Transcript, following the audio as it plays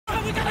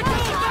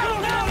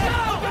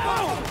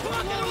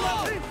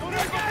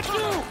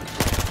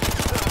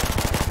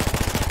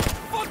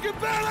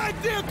fucking bad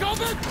idea,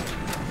 Coven!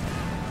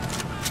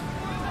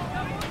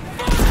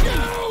 Fuck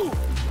you!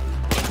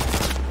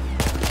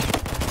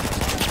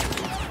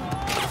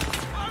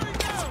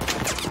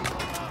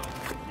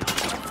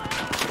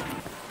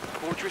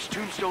 Fortress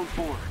Tombstone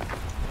 4. Go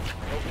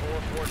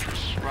 4,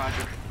 Fortress.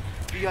 Roger.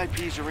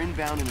 VIPs are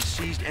inbound in a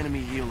seized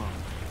enemy helo.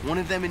 One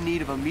of them in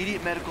need of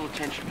immediate medical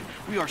attention.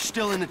 We are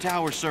still in the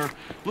tower, sir.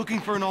 Looking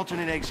for an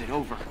alternate exit.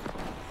 Over.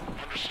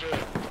 Understood.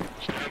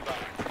 Stand by.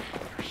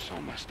 You're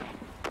so messed up.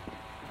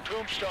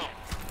 Tombstone.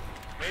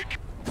 Make...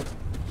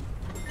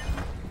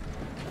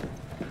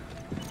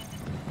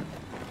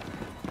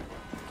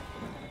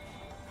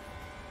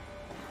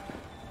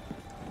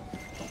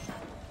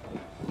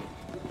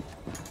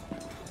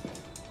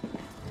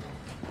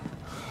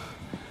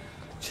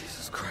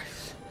 Jesus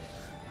Christ.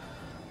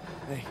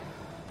 Hey.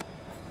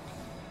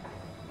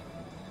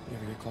 You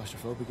ever get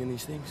claustrophobic in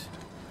these things?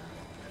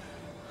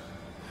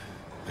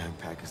 Man,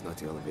 Pack is not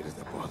the elevators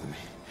that bother me.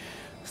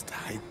 It's the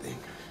height thing.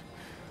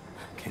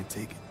 Can't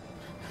take it.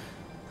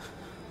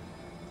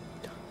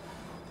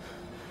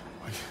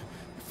 Are you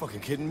fucking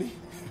kidding me?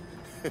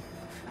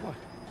 What?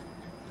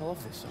 I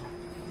love this song.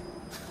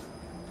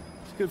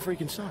 It's a good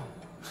freaking song.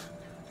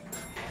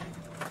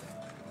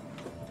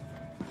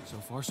 So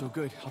far, so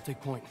good. I'll take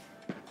point.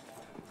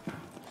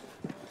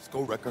 Let's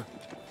go, Wrecker.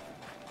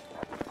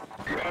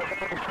 You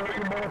have only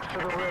 30 minutes to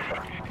the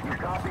river. You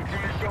copy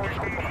Tombstone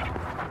 4.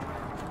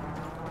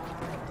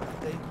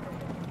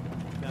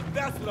 Now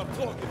that's what I'm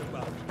talking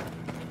about.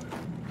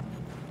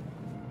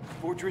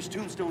 Fortress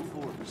Tombstone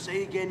 4.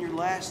 Say again your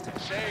last...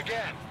 Say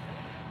again.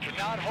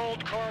 Cannot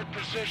hold card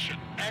position.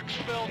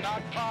 Exfil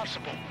not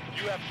possible.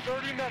 You have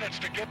 30 minutes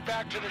to get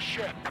back to the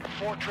ship.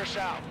 Fortress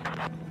out.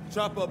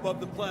 Chop above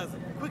the plaza.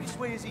 Quickest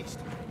way is east.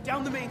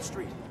 Down the main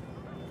street.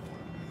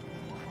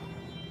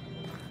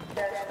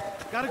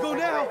 Gotta go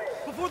now,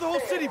 before the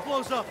whole city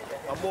blows up.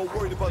 I'm more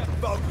worried about the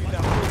Valkyrie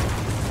now.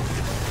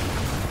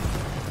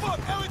 Fuck,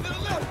 Ellie to the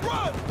left,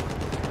 run!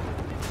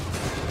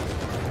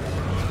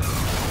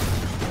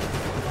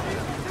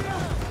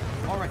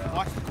 All right,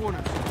 watch the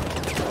corners.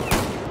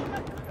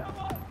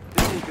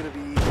 This ain't gonna be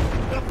easy.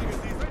 Nothing is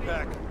easy,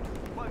 Pack.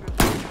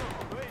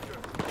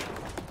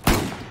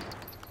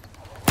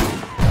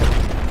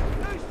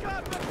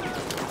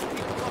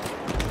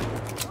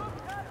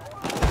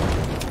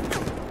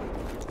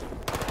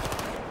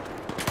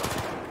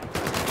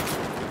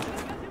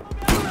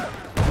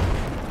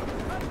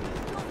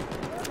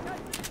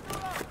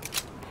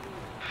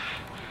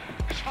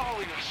 It's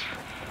following us.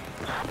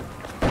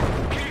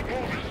 Keep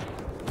moving.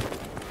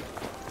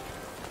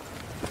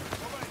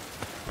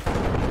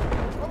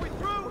 Are we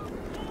through?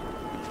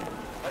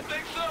 I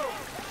think so.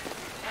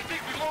 I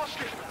think we lost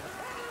it.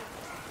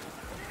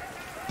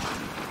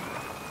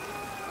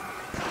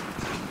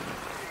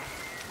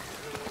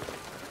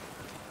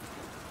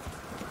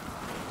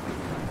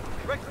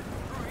 Rex,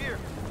 through here.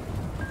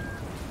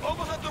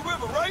 Almost at the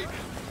river, right?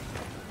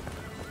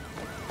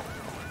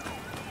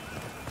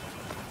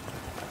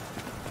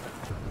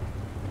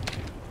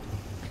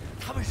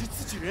 他们是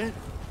自己人，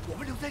我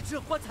们留在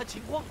这观察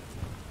情况。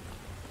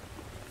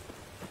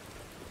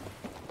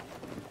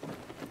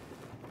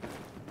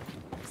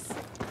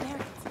There.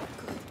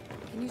 Good.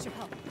 Can use your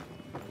help.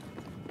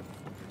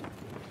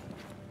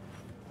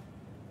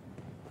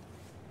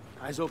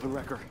 Eyes open,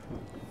 Wrecker.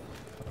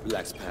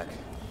 Relax, Pack.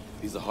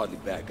 These are hardly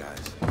bad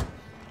guys.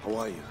 How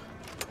are you?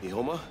 You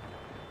Homa?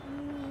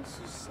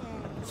 It's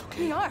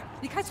okay. 女儿，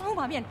离开窗户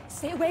旁边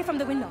 ，Stay away from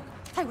the window，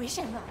太危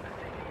险了。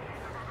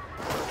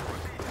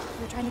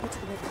We're trying to get to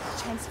the river.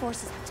 Chang's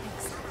forces have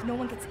tanks. No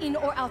one gets in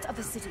or out of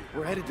the city.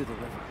 We're headed to the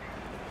river.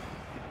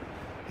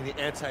 Any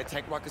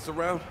anti-tank rockets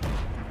around?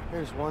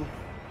 Here's one.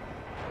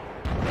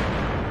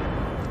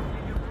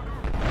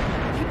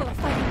 People are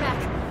fighting back,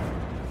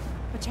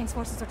 but Chang's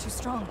forces are too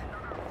strong.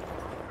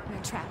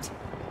 We're trapped.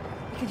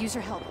 We could use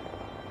your help.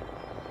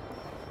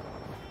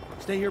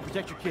 Stay here,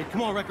 protect your kid.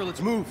 Come on, Wrecker, let's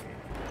move.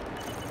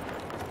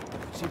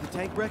 See the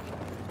tank wreck?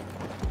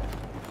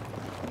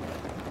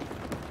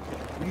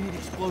 We need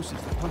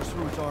explosives to punch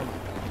through its armor.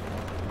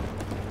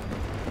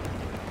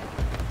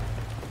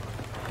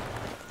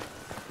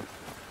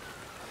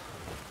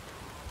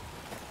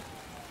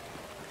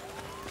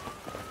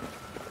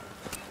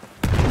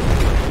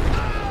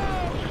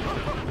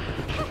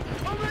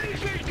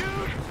 Amazing,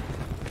 dude!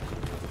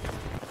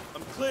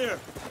 I'm clear.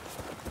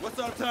 What's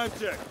our time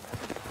check?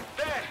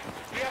 Dad,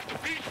 we have to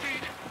beat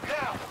feet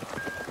now.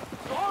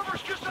 The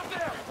harbor's just up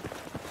there.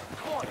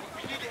 Come on,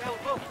 we need to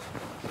help boat.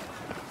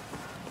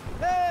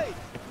 Hey!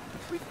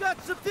 We've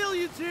got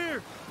civilians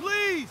here!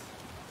 Please!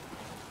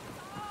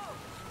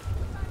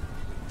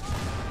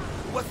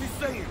 What's he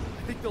saying?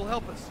 I think they'll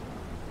help us.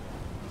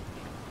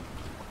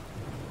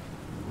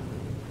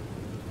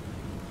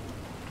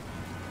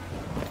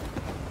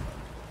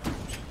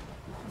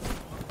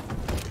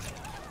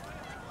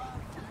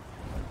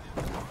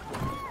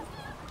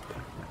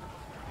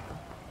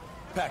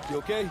 Pack, you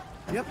okay?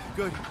 Yep,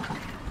 good.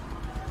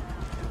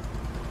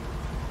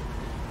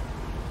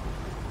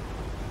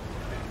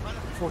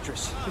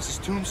 Fortress, this is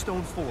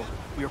Tombstone 4.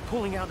 We are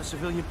pulling out a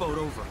civilian boat,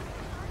 over.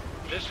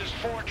 This is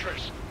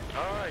Fortress.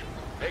 All right,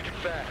 make it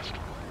fast.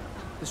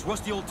 This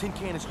rusty old tin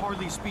can is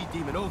hardly a speed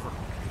demon, over.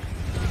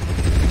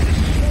 This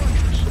is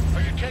Fortress.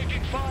 Are you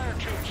taking fire,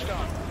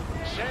 Tombstone?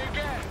 Say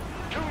again.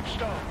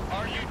 Tombstone,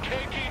 are you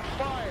taking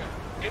fire?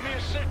 Give me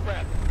a sit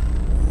rep.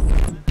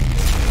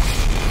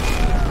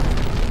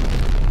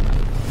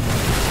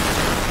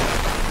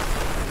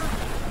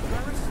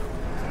 Iris,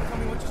 tell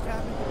me what just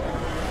happened.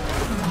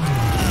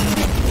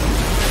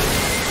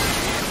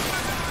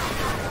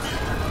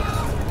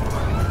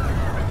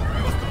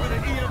 Must have been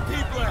an EMP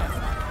blast.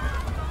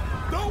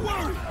 Don't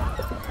worry.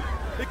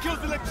 It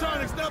kills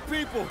electronics, not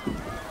people.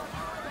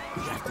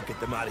 We have to get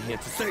them out of here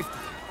to safety.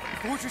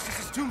 Fortress, this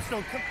is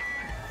Tombstone, come...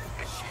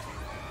 Shit.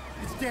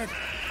 It's dead.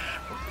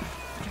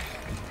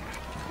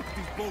 Look at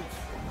these boats.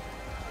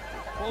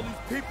 All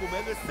these people,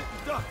 man, they're sitting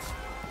ducks.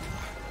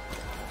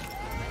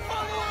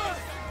 Follow us!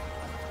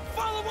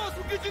 Follow us,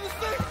 we'll get you to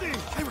safety!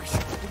 Irish,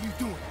 what are you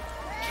doing?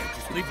 Can't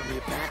just leave me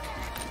back.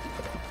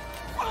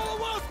 Follow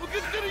us, we'll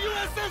get you to the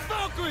USS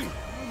Valkyrie!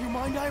 You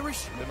mind,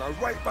 Irish? And then I'll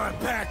right by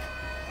back.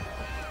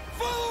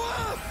 Follow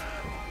us!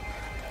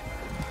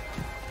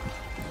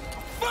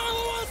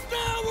 Follow us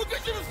now, we'll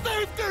get you to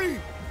safety!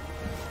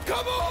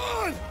 Come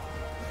on!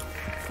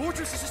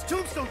 Fortress, this is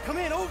Tombstone, come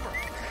in, over.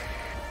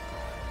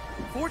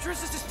 Fortress,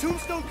 this is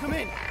Tombstone, come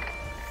in.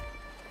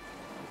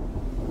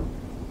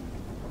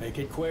 Make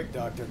it quick,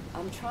 Doctor.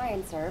 I'm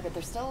trying, sir, but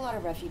there's still a lot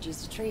of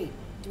refugees to treat.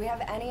 Do we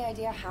have any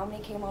idea how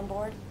many came on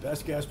board?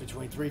 Best guess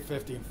between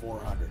 350 and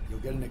 400. You'll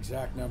get an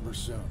exact number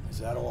soon. Is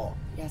that all?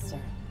 Yes, sir.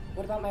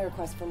 What about my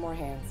request for more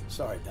hands?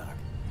 Sorry, Doc.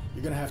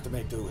 You're gonna have to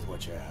make do with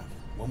what you have.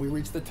 When we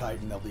reach the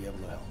Titan, they'll be able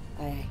to help.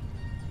 Aye.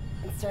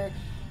 And sir,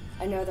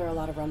 I know there are a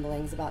lot of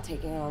rumblings about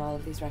taking on all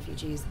of these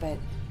refugees, but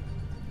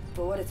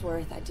for what it's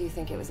worth, I do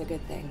think it was a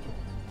good thing.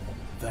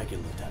 Thank you,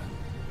 Lieutenant.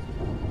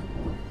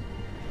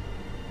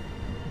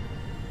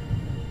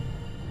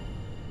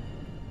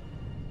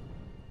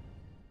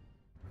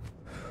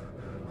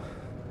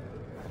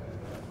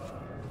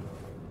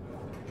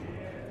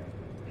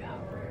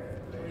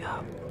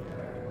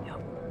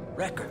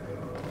 Wrecker.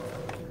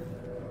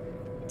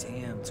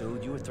 Damn,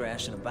 dude, you were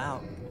thrashing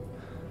about.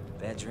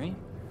 Bad dream?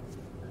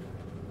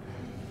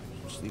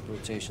 Sleep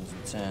rotations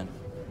at 10.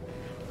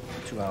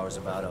 2 hours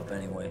about up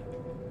anyway.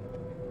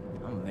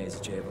 I'm amazed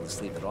that you're able to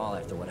sleep at all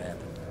after what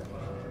happened.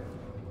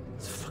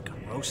 It's fucking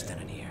roasting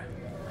in here.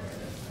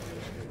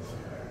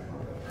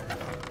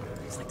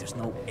 It's like there's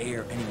no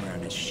air anywhere on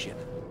this ship.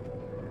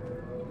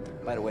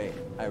 By the way,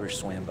 Irish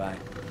swam by.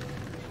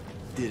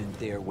 Didn't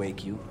dare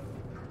wake you.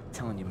 I'm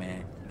telling you,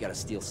 man, you gotta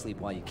steal sleep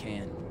while you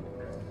can.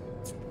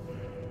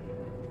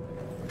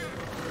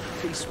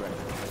 Peace,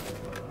 Wrecker.